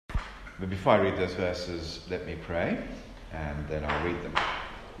But before I read those verses, let me pray, and then I'll read them.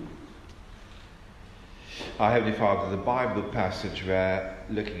 Our Heavenly Father, the Bible passage we're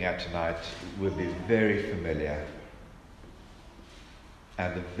looking at tonight will be very familiar.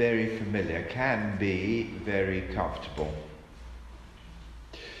 And the very familiar can be very comfortable.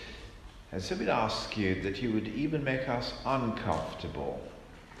 And so we'd ask you that you would even make us uncomfortable,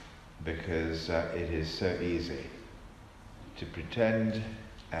 because it is so easy to pretend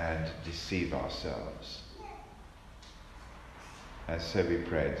and deceive ourselves. And so we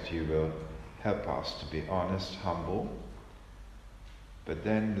pray that you will help us to be honest, humble, but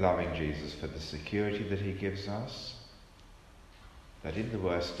then loving Jesus for the security that he gives us, that in the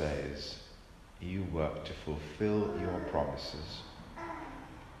worst days you work to fulfill your promises.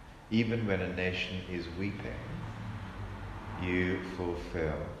 Even when a nation is weeping, you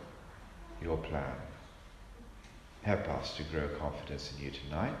fulfill your plan. Help us to grow confidence in you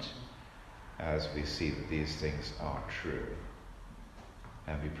tonight as we see that these things are true.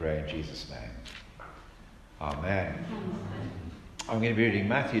 And we pray in Jesus' name. Amen. I'm going to be reading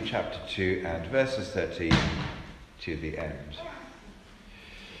Matthew chapter 2 and verses 13 to the end.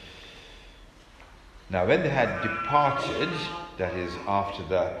 Now when they had departed, that is after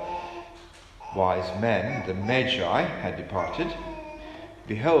the wise men, the Magi, had departed,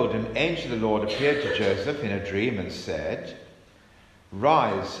 behold, an angel of the Lord appeared to Joseph in a dream and said,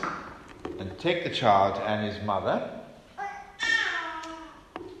 "Rise and take the child and his mother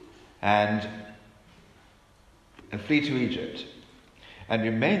and flee to Egypt, and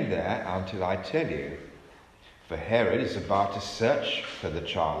remain there until I tell you. For Herod is about to search for the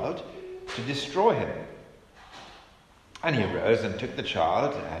child to destroy him." And he arose and took the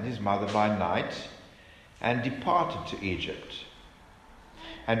child and his mother by night and departed to Egypt,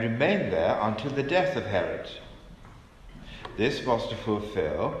 and remained there until the death of Herod. This was to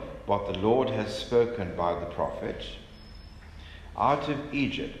fulfill what the Lord has spoken by the prophet, "Out of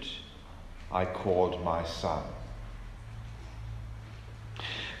Egypt I called my son."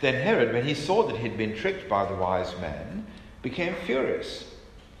 Then Herod, when he saw that he had been tricked by the wise men, became furious.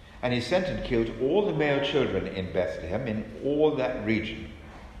 And he sent and killed all the male children in Bethlehem, in all that region,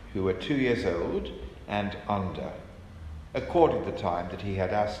 who were 2 years old and under, according to the time that he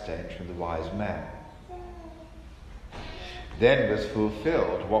had ascertained from the wise men. Then was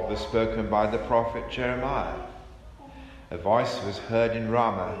fulfilled what was spoken by the prophet Jeremiah. A voice was heard in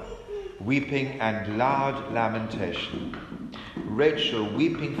Ramah, weeping and loud lamentation, Rachel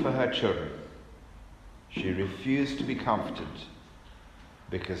weeping for her children. She refused to be comforted,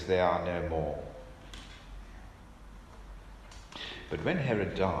 because they are no more. But when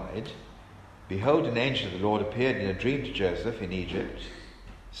Herod died, behold, an angel of the Lord appeared in a dream to Joseph in Egypt,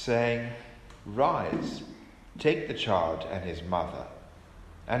 saying, "Rise, take the child and his mother,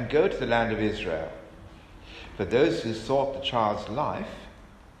 and go to the land of Israel, for those who sought the child's life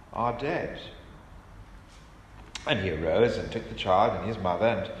are dead." And he arose and took the child and his mother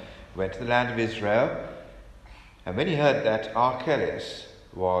and went to the land of Israel. And when he heard that Archelaus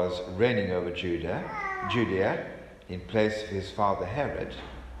was reigning over Judea in place of his father Herod,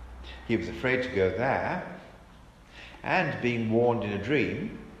 he was afraid to go there, and being warned in a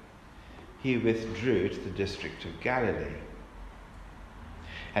dream, he withdrew to the district of Galilee.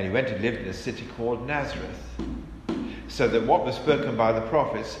 And he went and lived in a city called Nazareth, so that what was spoken by the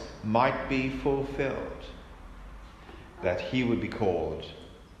prophets might be fulfilled, that he would be called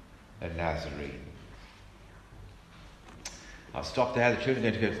a Nazarene. I'll stop there. The children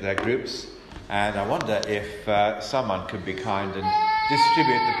are going to go to their groups, and I wonder if someone could be kind and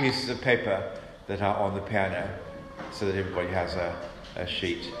distribute the pieces of paper that are on the piano so that everybody has a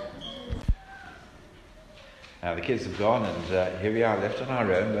sheet. Now the kids have gone, and here we are left on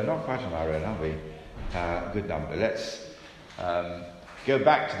our own. We're not quite on our own, are we? Good number. Let's go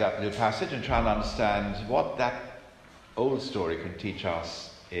back to that little passage and try and understand what that old story can teach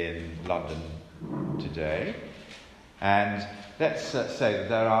us in London today. And let's say that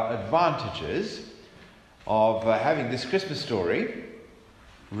there are advantages of having this Christmas story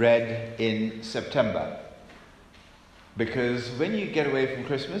read in September. Because when you get away from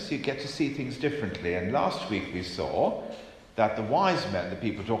Christmas, you get to see things differently. And last week we saw that the wise men that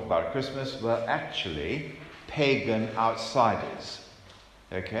people talk about at Christmas were actually pagan outsiders.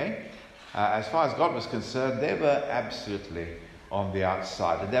 Okay? As far as God was concerned, they were absolutely on the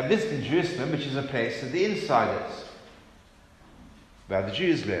outside. And they're visiting Jerusalem, which is a place of the insiders, where the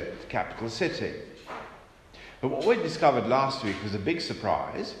Jews lived, the capital city. But what we discovered last week was a big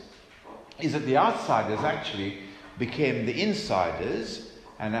surprise, is that the outsiders actually became the insiders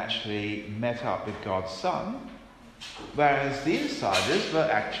and actually met up with God's Son whereas the insiders were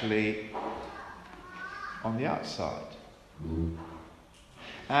actually on the outside.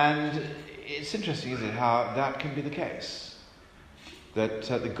 And it's interesting, isn't it, how that can be the case. That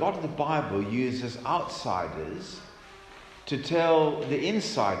the God of the Bible uses outsiders to tell the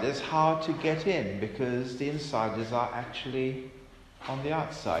insiders how to get in, because the insiders are actually on the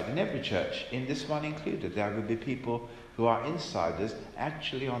outside. In every church, in this one included, there will be people who are insiders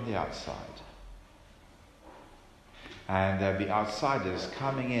actually on the outside. And there'll be outsiders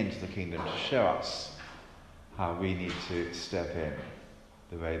coming into the kingdom to show us how we need to step in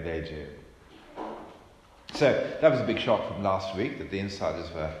the way they do. So that was a big shock from last week, that the insiders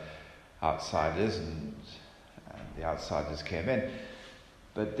were outsiders and the outsiders came in.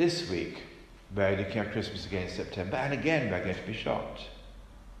 But this week, we're looking at Christmas again in September, and again we're going to be shocked.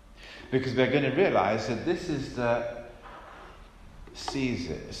 Because we're going to realize that this is the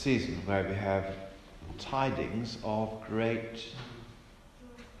season where we have tidings of great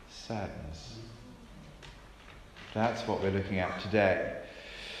sadness. That's what we're looking at today.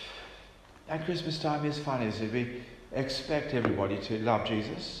 At Christmas time is funny, isn't it? We expect everybody to love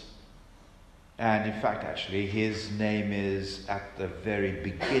Jesus. And in fact, actually, his name is at the very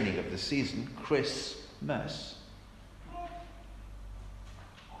beginning of the season, Christmas.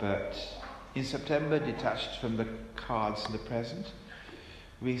 But in September, detached from the cards and the present,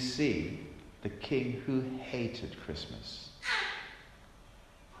 we see the king who hated Christmas.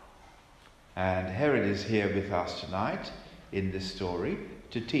 And Herod is here with us tonight in this story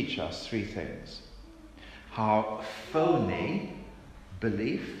to teach us three things. How phony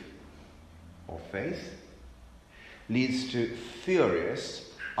belief or faith leads to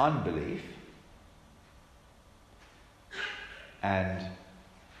furious unbelief, and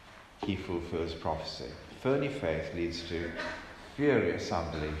he fulfills prophecy. Phony faith leads to furious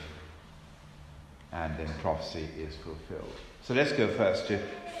unbelief, and then prophecy is fulfilled. So let's go first to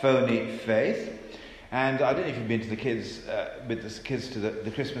phony faith. And I don't know if you've been to the kids, with the kids to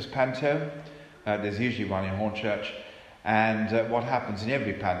the Christmas panto. There's usually one in Hornchurch. And what happens in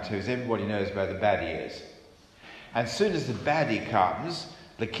every panto is everybody knows where the baddie is. And as soon as the baddie comes,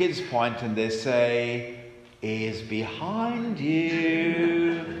 the kids point and they say, "Is behind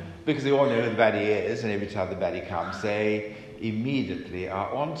you." Because they all know who the baddie is, and every time the baddie comes, they immediately are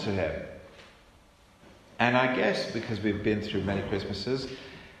onto him. And I guess because we've been through many Christmases,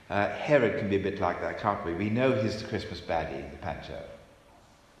 Herod can be a bit like that, can't we? We know he's the Christmas baddie, the panto.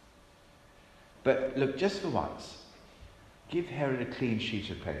 But look, just for once, give Herod a clean sheet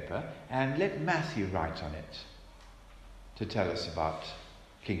of paper and let Matthew write on it to tell us about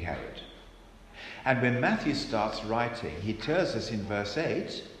King Herod. And when Matthew starts writing, he tells us in verse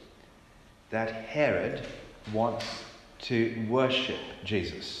 8 that Herod wants to worship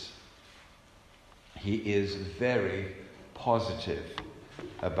Jesus. He is very positive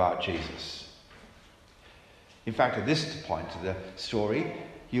about Jesus. In fact, at this point of the story,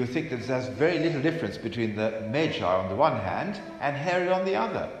 you would think that there's very little difference between the Magi on the one hand and Herod on the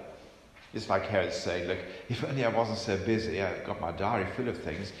other. It's like Herod saying, "Look, if only I wasn't so busy, I've got my diary full of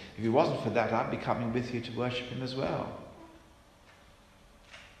things. If it wasn't for that, I'd be coming with you to worship him as well."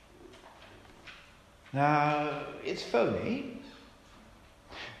 Now, it's phony.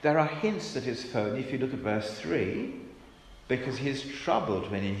 There are hints that it's phony if you look at verse 3, because he's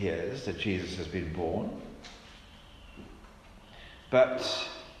troubled when he hears that Jesus has been born. But,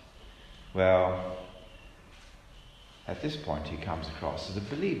 well, at this point he comes across as a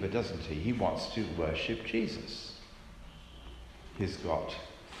believer, doesn't he? He wants to worship Jesus. He's got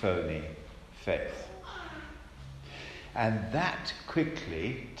phony faith. And that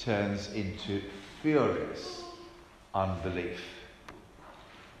quickly turns into furious unbelief.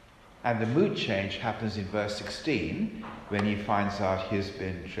 And the mood change happens in verse 16 when he finds out he's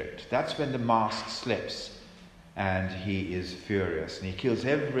been tricked. That's when the mask slips and he is furious. And he kills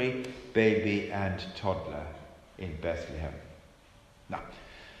every baby and toddler in Bethlehem. Now,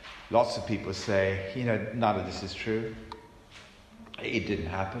 lots of people say, none of this is true. It didn't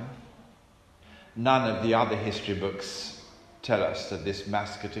happen. None of the other history books tell us that this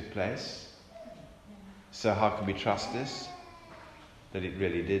massacre took place. So how can we trust this? That it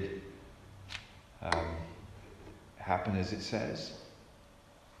really did happen as it says?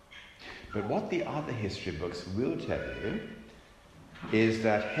 But what the other history books will tell you is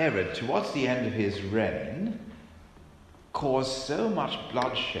that Herod, towards the end of his reign, caused so much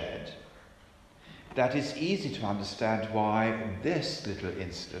bloodshed that it's easy to understand why this little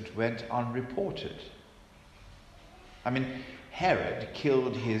incident went unreported. I mean, Herod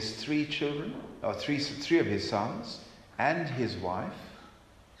killed his three children, or three of his sons, and his wife.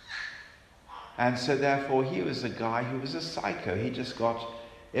 And so therefore he was a guy who was a psycho. He just got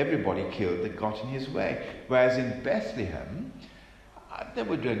everybody killed that got in his way. Whereas in Bethlehem, there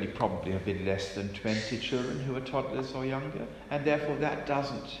would only probably have been less than 20 children who were toddlers or younger, and therefore that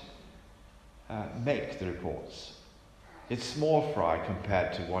doesn't make the reports. It's small fry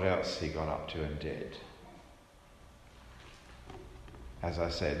compared to what else he got up to and did. As I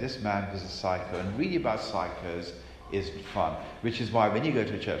say, this man was a psycho, and reading about psychos isn't fun, which is why when you go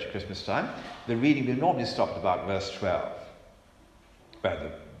to a church at Christmas time, the reading will normally stop at about verse 12, where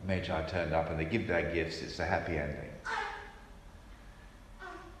the Magi turned up and they give their gifts. It's a happy ending.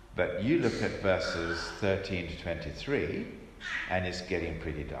 But you look at verses 13 to 23, and it's getting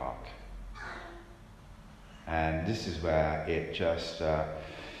pretty dark. And this is where it just, it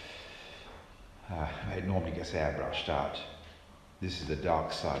normally gets airbrushed out. This is the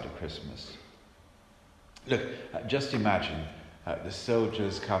dark side of Christmas. Look, just imagine the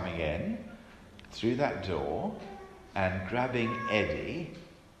soldiers coming in through that door and grabbing Eddie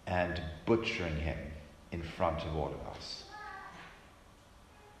and butchering him in front of all of us.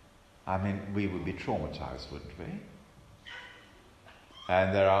 I mean, we would be traumatized, wouldn't we?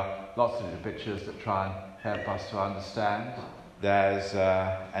 And there are lots of little pictures that try and help us to understand. There's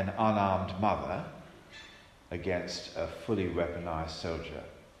an unarmed mother against a fully weaponized soldier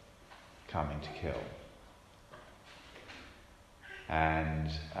coming to kill. And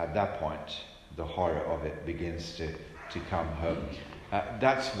at that point, the horror of it begins to come home.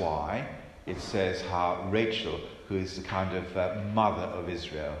 That's why it says how Rachel, who is the kind of mother of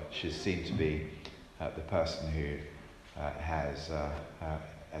Israel, she's seen to be the person who has,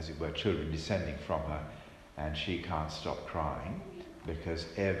 as it were, children descending from her, and she can't stop crying because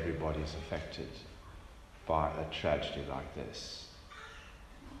everybody's affected by a tragedy like this.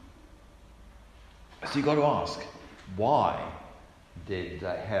 So you've got to ask, why did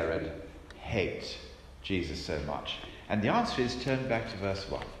Herod hate Jesus so much? And the answer is, turn back to verse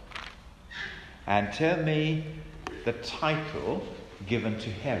 1 and tell me the title given to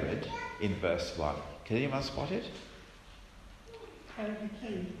Herod in verse 1. Can anyone spot it? Herod the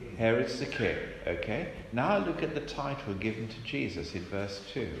king. Herod's the king, okay? Now look at the title given to Jesus in verse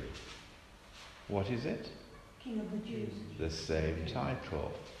 2. What is it? King of the Jews. The same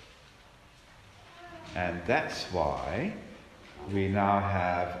title. And that's why we now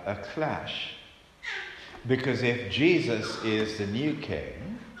have a clash. Because if Jesus is the new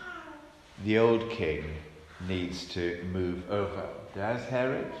king, the old king needs to move over. There's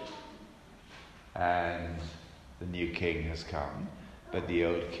Herod, and the new king has come, but the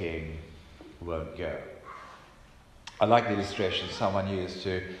old king won't go. I like the illustration someone used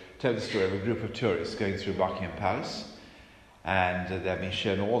to tell the story of a group of tourists going through Buckingham Palace, and they've been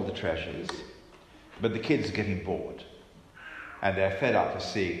shown all the treasures, but the kids are getting bored. And they're fed up of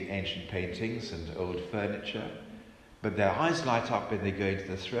seeing ancient paintings and old furniture, but their eyes light up when they go into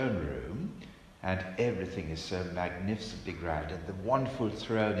the throne room, and everything is so magnificently grand, and the wonderful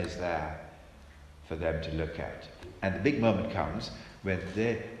throne is there for them to look at. And the big moment comes when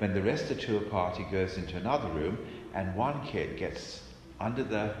the rest of the tour party goes into another room, and one kid gets under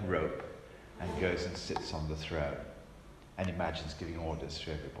the rope and goes and sits on the throne and imagines giving orders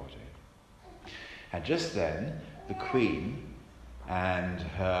to everybody. And just then, the Queen and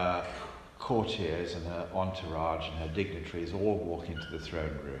her courtiers and her entourage and her dignitaries all walk into the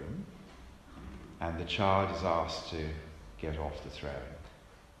throne room, and the child is asked to get off the throne,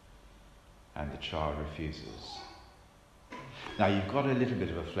 and the child refuses. Now you've got a little bit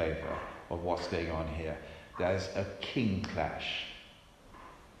of a flavour of what's going on here. There's a king clash,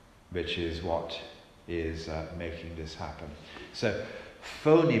 which is what is making this happen. So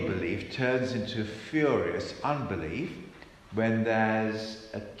phony belief turns into furious unbelief when there's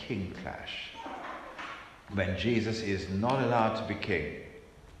a king clash, when Jesus is not allowed to be king.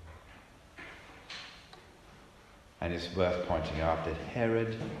 And it's worth pointing out that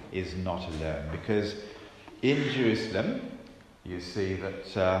Herod is not alone, because in Jerusalem, you see that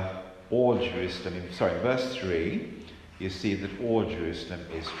in verse 3, you see that all Jerusalem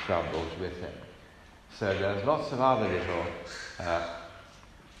is troubled with him. So there's lots of other little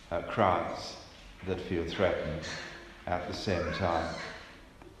crowds that feel threatened at the same time.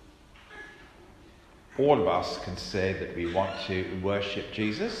 All of us can say that we want to worship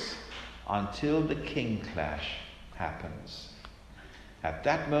Jesus until the king clash happens. At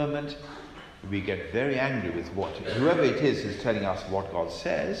that moment, we get very angry with whoever it is telling us what God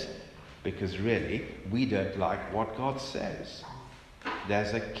says, because really, we don't like what God says.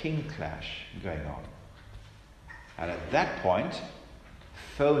 There's a king clash going on. And at that point,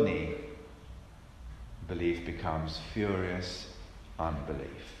 phony belief becomes furious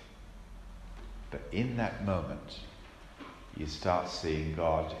unbelief. But in that moment, you start seeing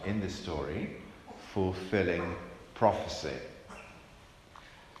God in this story fulfilling prophecy.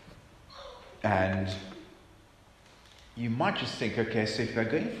 And you might just think, okay, so if we're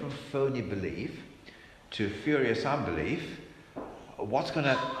going from phony belief to furious unbelief, what's going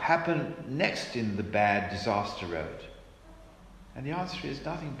to happen next in the bad disaster road? And the answer is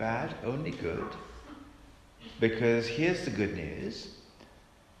nothing bad, only good. Because here's the good news.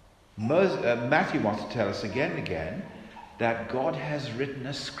 Matthew wants to tell us again and again that God has written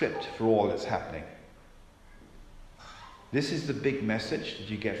a script for all that's happening. This is the big message that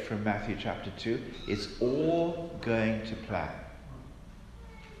you get from Matthew chapter 2. It's all going to plan.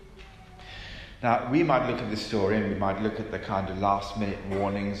 Now, we might look at this story and we might look at the kind of last-minute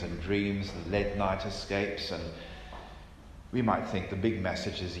warnings and dreams and late-night escapes, and we might think the big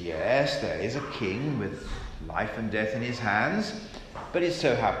message is, yes, there is a king with life and death in his hands, but it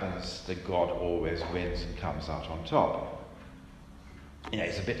so happens that God always wins and comes out on top. You know,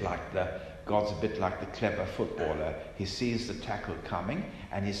 God's a bit like the clever footballer. He sees the tackle coming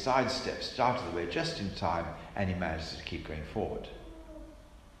and he sidesteps out of the way just in time, and he manages to keep going forward.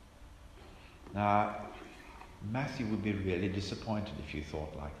 Now, Matthew would be really disappointed if you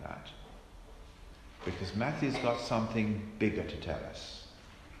thought like that, because Matthew's got something bigger to tell us.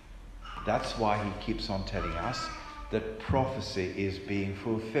 That's why he keeps on telling us that prophecy is being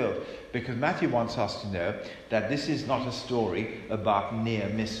fulfilled, because Matthew wants us to know that this is not a story about near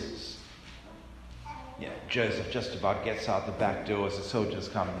misses. You know, Joseph just about gets out the back door as the soldiers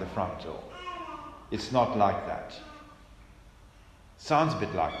come in the front door. It's not like that. Sounds a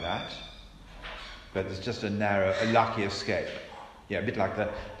bit like that, but it's just a lucky escape. Yeah, a bit like the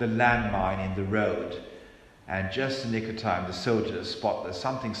landmine in the road. And just in the nick of time, the soldiers spot there's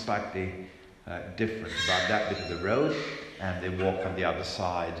something slightly different about that bit of the road, and they walk on the other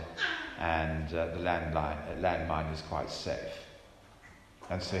side, and the landmine is quite safe.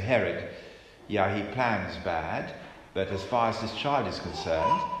 And so Herod, he plans bad, but as far as his child is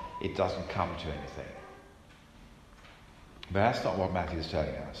concerned, it doesn't come to anything. But that's not what Matthew is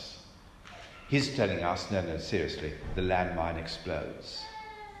telling us. He's telling us, no, seriously, the landmine explodes,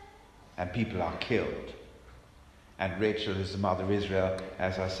 and people are killed. And Rachel, who's the mother of Israel,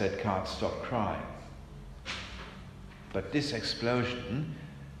 as I said, can't stop crying. But this explosion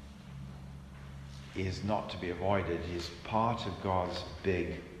is not to be avoided. It is part of God's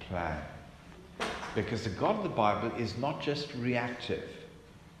big plan. Because the God of the Bible is not just reactive.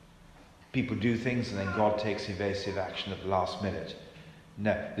 People do things and then God takes evasive action at the last minute.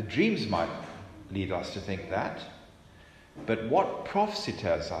 No, the dreams might lead us to think that. But what prophecy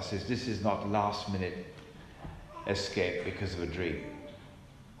tells us is this is not last-minute escape because of a dream.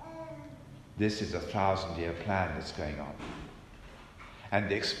 This is a 1,000-year plan that's going on. And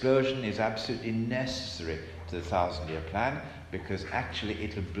the explosion is absolutely necessary to the 1,000-year plan, because actually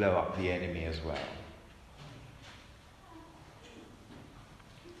it'll blow up the enemy as well.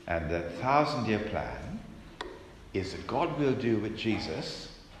 And the 1,000-year plan is that God will do with Jesus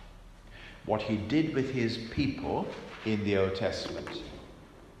what he did with his people in the Old Testament.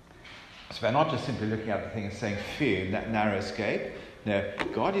 So we're not just simply looking at the thing and saying, phew, narrow escape. No,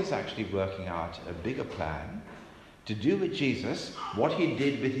 God is actually working out a bigger plan to do with Jesus what he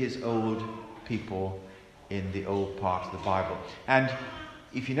did with his old people in the old part of the Bible. And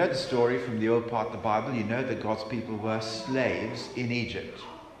if you know the story from the old part of the Bible, you know that God's people were slaves in Egypt.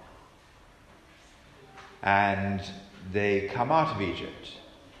 And they come out of Egypt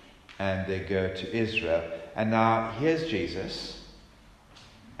and they go to Israel. And now here's Jesus.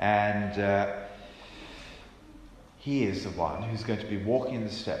 And he is the one who's going to be walking in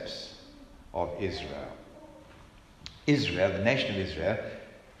the steps of Israel. Israel, the nation of Israel,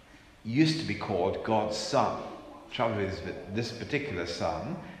 used to be called God's son. The trouble is that this particular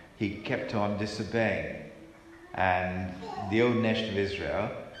son, he kept on disobeying. And the old nation of Israel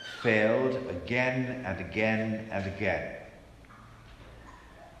failed again and again and again.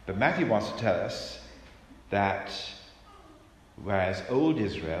 But Matthew wants to tell us that whereas old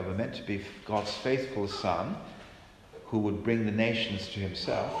Israel were meant to be God's faithful son who would bring the nations to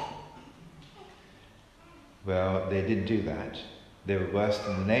himself, well, they didn't do that. They were worse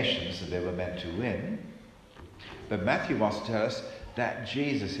than the nations that they were meant to win. But Matthew wants to tell us that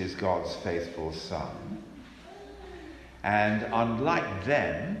Jesus is God's faithful son. And unlike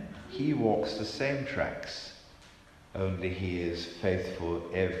them, he walks the same tracks, only he is faithful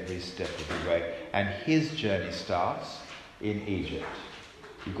every step of the way. And his journey starts in Egypt.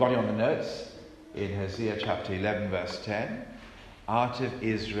 You've got it on the notes in Hosea chapter 11 verse 10. Out of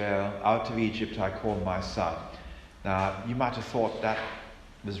Egypt I called my son. Now, you might have thought that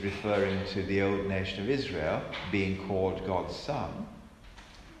was referring to the old nation of Israel being called God's son,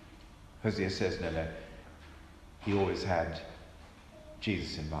 Hosea says, no, he always had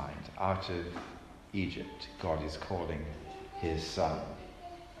Jesus in mind. Out of Egypt, God is calling his son.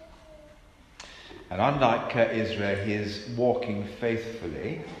 And unlike Israel, he is walking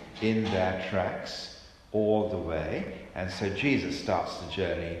faithfully in their tracks all the way. And so Jesus starts the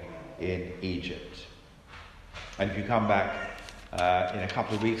journey in Egypt. And if you come back in a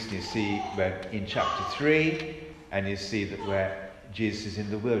couple of weeks and you see where in chapter 3, and you see that where Jesus is in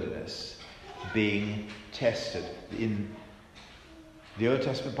the wilderness being tested. In the Old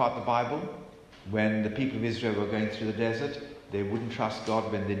Testament part of the Bible, when the people of Israel were going through the desert, they wouldn't trust God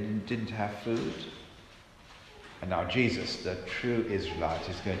when they didn't have food. And now Jesus, the true Israelite,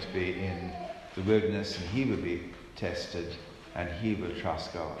 is going to be in the wilderness, and he will be tested, and he will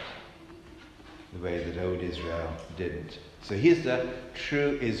trust God the way that old Israel didn't. So he's the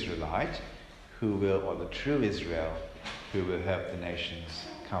true Israelite or the true Israel who will help the nations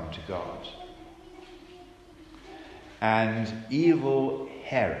come to God. And evil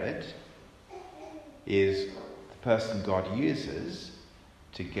Herod is the person God uses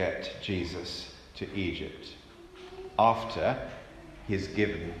to get Jesus to Egypt after he's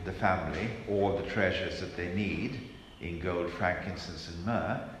given the family all the treasures that they need in gold, frankincense and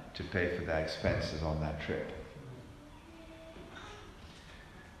myrrh to pay for their expenses on that trip.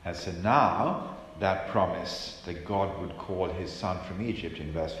 And so now that promise that God would call his son from Egypt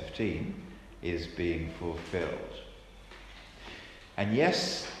in verse 15 is being fulfilled. And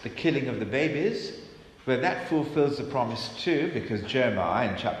yes, the killing of the babies, but that fulfills the promise too, because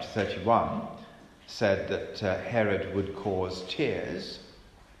Jeremiah in chapter 31 said that Herod would cause tears.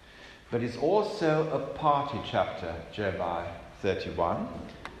 But it's also a party chapter, Jeremiah 31,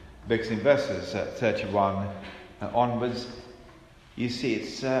 because in verses 31 onwards, you see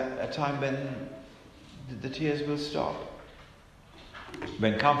it's a time when the tears will stop,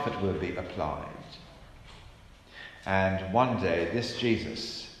 when comfort will be applied. And one day this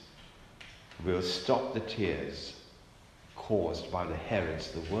Jesus will stop the tears caused by the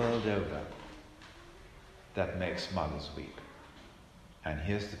Herods the world over that makes mothers weep. And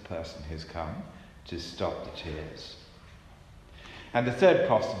here's the person who's come to stop the tears. And the third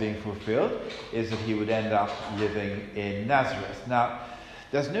prophecy being fulfilled is that he would end up living in Nazareth. Now,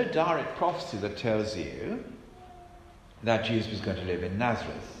 there's no direct prophecy that tells you that Jesus was going to live in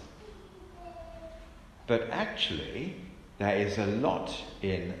Nazareth. But actually, there is a lot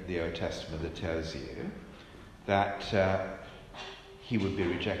in the Old Testament that tells you that he would be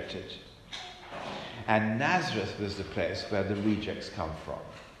rejected. And Nazareth was the place where the rejects come from.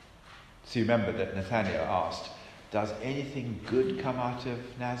 So you remember that Nathanael asked, does anything good come out of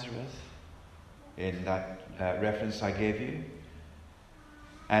Nazareth? In that reference I gave you.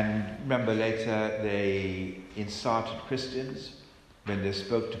 And remember later they insulted Christians when they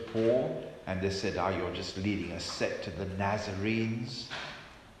spoke to Paul and they said, you're just leading a sect of the Nazarenes.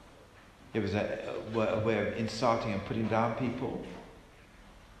 It was a way of insulting and putting down people.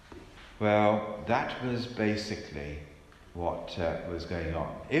 Well, that was basically what was going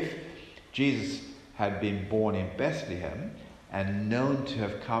on. If Jesus had been born in Bethlehem and known to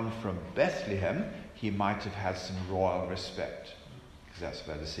have come from Bethlehem, he might have had some royal respect, because that's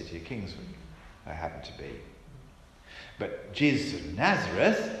where the City of Kings would happen to be. But Jesus of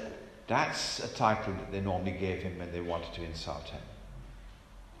Nazareth, that's a title that they normally gave him when they wanted to insult him.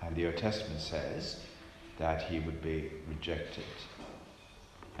 And the Old Testament says that he would be rejected.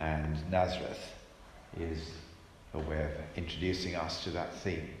 And Nazareth is a way of introducing us to that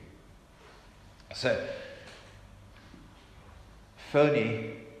theme. So,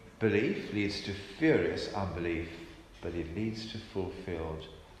 phony belief leads to furious unbelief, but it leads to fulfilled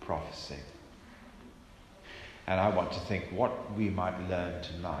prophecy. And I want to think what we might learn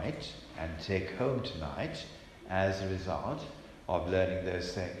tonight and take home tonight as a result of learning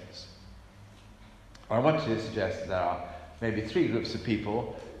those things. I want to suggest that there are maybe three groups of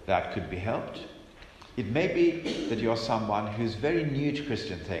people that could be helped. It may be that you're someone who's very new to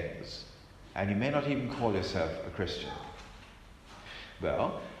Christian things, and you may not even call yourself a Christian.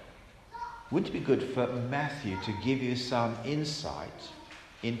 Well, wouldn't it be good for Matthew to give you some insight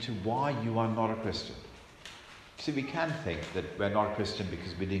into why you are not a Christian? See, we can think that we're not a Christian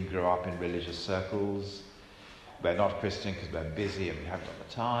because we didn't grow up in religious circles. We're not a Christian because we're busy and we haven't got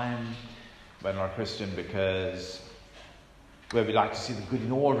the time. We're not a Christian because we like to see the good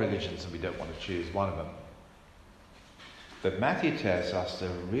in all religions and we don't want to choose one of them. But Matthew tells us the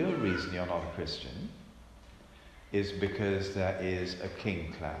real reason you're not a Christian is because there is a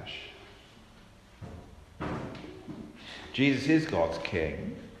king clash. Jesus is God's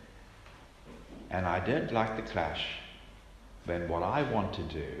king, and I don't like the clash when what I want to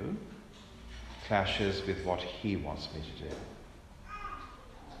do clashes with what he wants me to do.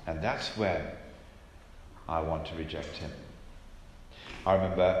 And that's when I want to reject him. I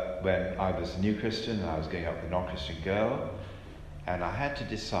remember when I was a new Christian and I was going out with a non-Christian girl, and I had to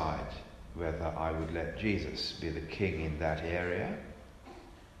decide whether I would let Jesus be the king in that area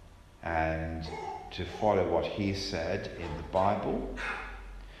and to follow what he said in the Bible,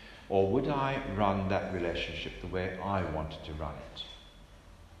 or would I run that relationship the way I wanted to run it?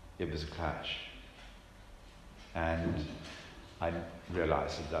 It was a clash. And I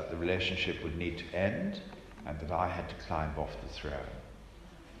realized that the relationship would need to end and that I had to climb off the throne.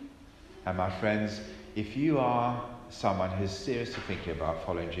 And my friends, if you are someone who's seriously thinking about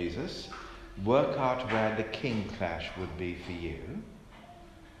following Jesus, work out where the king clash would be for you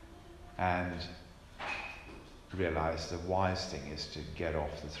and realize the wise thing is to get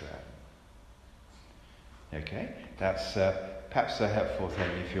off the throne. Okay? That's perhaps a helpful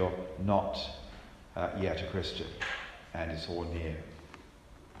thing if you're not yet a Christian and it's all new.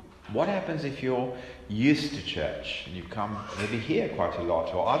 What happens if you're used to church and you've come maybe here quite a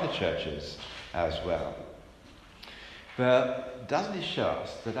lot or other churches as well? Well, doesn't it show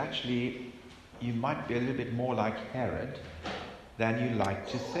us that actually you might be a little bit more like Herod than you like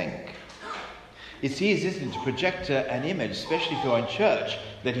to think? It's easy, isn't it, to project an image, especially if you're in church,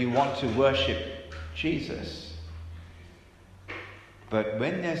 that you want to worship Jesus. But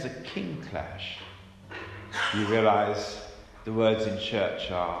when there's a king clash, you realize the words in church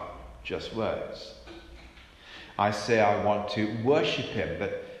are just words. I say I want to worship him,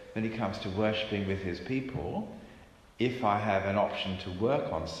 but when it comes to worshipping with his people, if I have an option to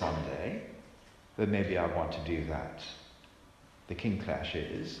work on Sunday, then maybe I want to do that. The king clash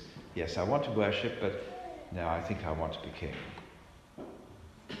is, yes, I want to worship, but no, I think I want to be king.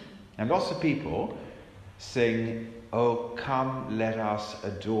 And lots of people sing, "Oh, come, let us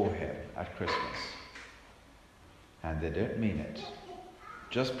adore him" at Christmas. And they don't mean it.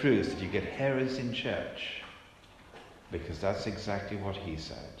 Just proves that you get Herods in church, because that's exactly what he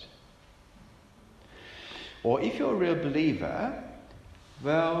said. Or if you're a real believer,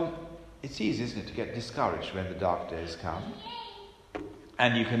 well, it's easy, isn't it, to get discouraged when the dark days come.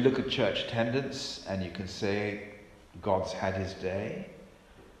 And you can look at church attendance and you can say, God's had his day.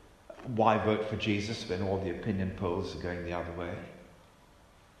 Why vote for Jesus when all the opinion polls are going the other way?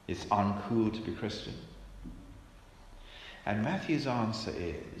 It's uncool to be Christian. And Matthew's answer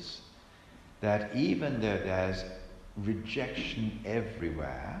is that even though there's rejection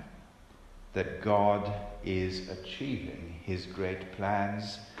everywhere, that God is achieving his great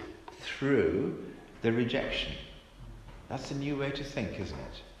plans through the rejection. That's a new way to think, isn't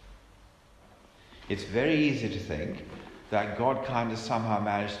it? It's very easy to think that God kind of somehow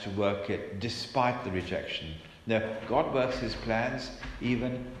managed to work it despite the rejection. No, God works his plans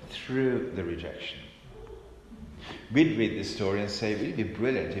even through the rejection. We'd read this story and say, it would be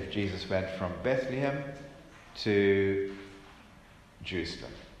brilliant if Jesus went from Bethlehem to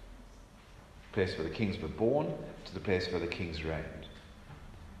Jerusalem, the place where the kings were born, to the place where the kings reigned.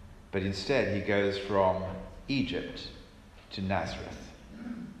 But instead he goes from Egypt to Nazareth,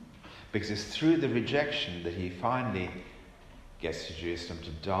 because it's through the rejection that he finally gets to Jerusalem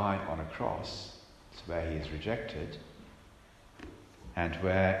to die on a cross. It's where he is rejected, and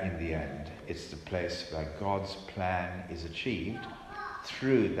where in the end it's the place where God's plan is achieved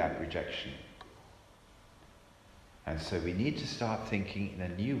through that rejection. And so we need to start thinking in a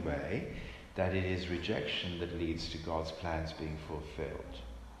new way that it is rejection that leads to God's plans being fulfilled.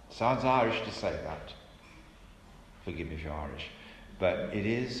 Sounds Irish to say that. Forgive me if you're Irish. But it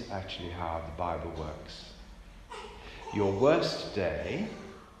is actually how the Bible works. Your worst day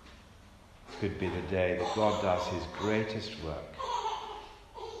could be the day that God does his greatest work.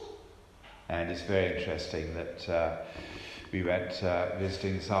 And it's very interesting that we went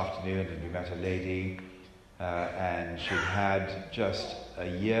visiting this afternoon and we met a lady and she'd had just a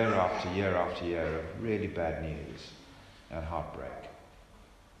year after year after year of really bad news and heartbreak.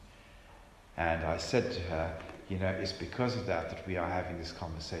 And I said to her, you know, it's because of that we are having this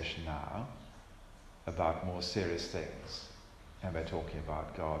conversation now about more serious things. And we're talking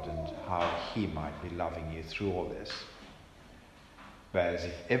about God and how he might be loving you through all this. Whereas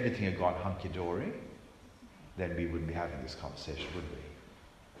if everything had gone hunky-dory, then we wouldn't be having this conversation, would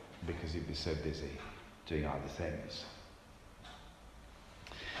we? Because you'd be so busy doing other things.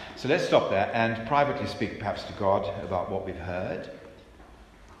 So let's stop there and privately speak perhaps to God about what we've heard.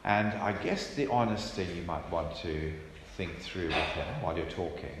 And I guess the honest thing you might want to think through with him while you're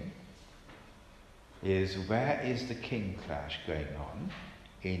talking is, where is the king clash going on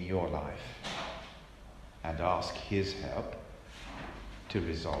in your life? And ask his help to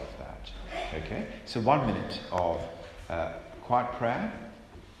resolve that. Okay? So 1 minute of quiet prayer,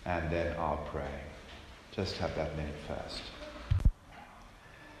 and then I'll pray. Just have that minute first.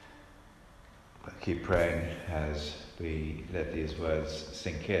 I'll keep praying as we let these words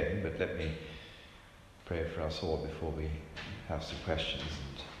sink in, but let me pray for us all before we have some questions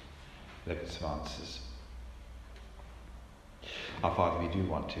and look at some answers. Our Father, we do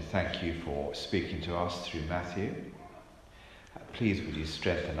want to thank you for speaking to us through Matthew. Please would you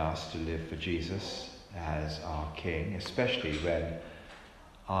strengthen us to live for Jesus as our King, especially when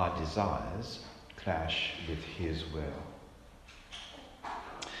our desires clash with his will.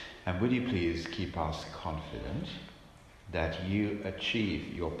 And would you please keep us confident that you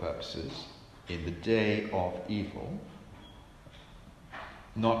achieve your purposes in the day of evil,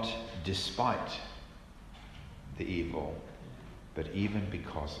 not despite the evil, but even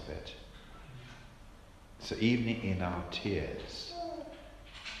because of it. So even in our tears,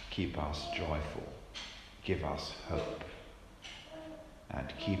 keep us joyful, give us hope,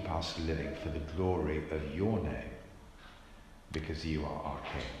 and keep us living for the glory of your name, because you are our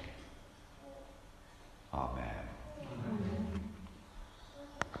King.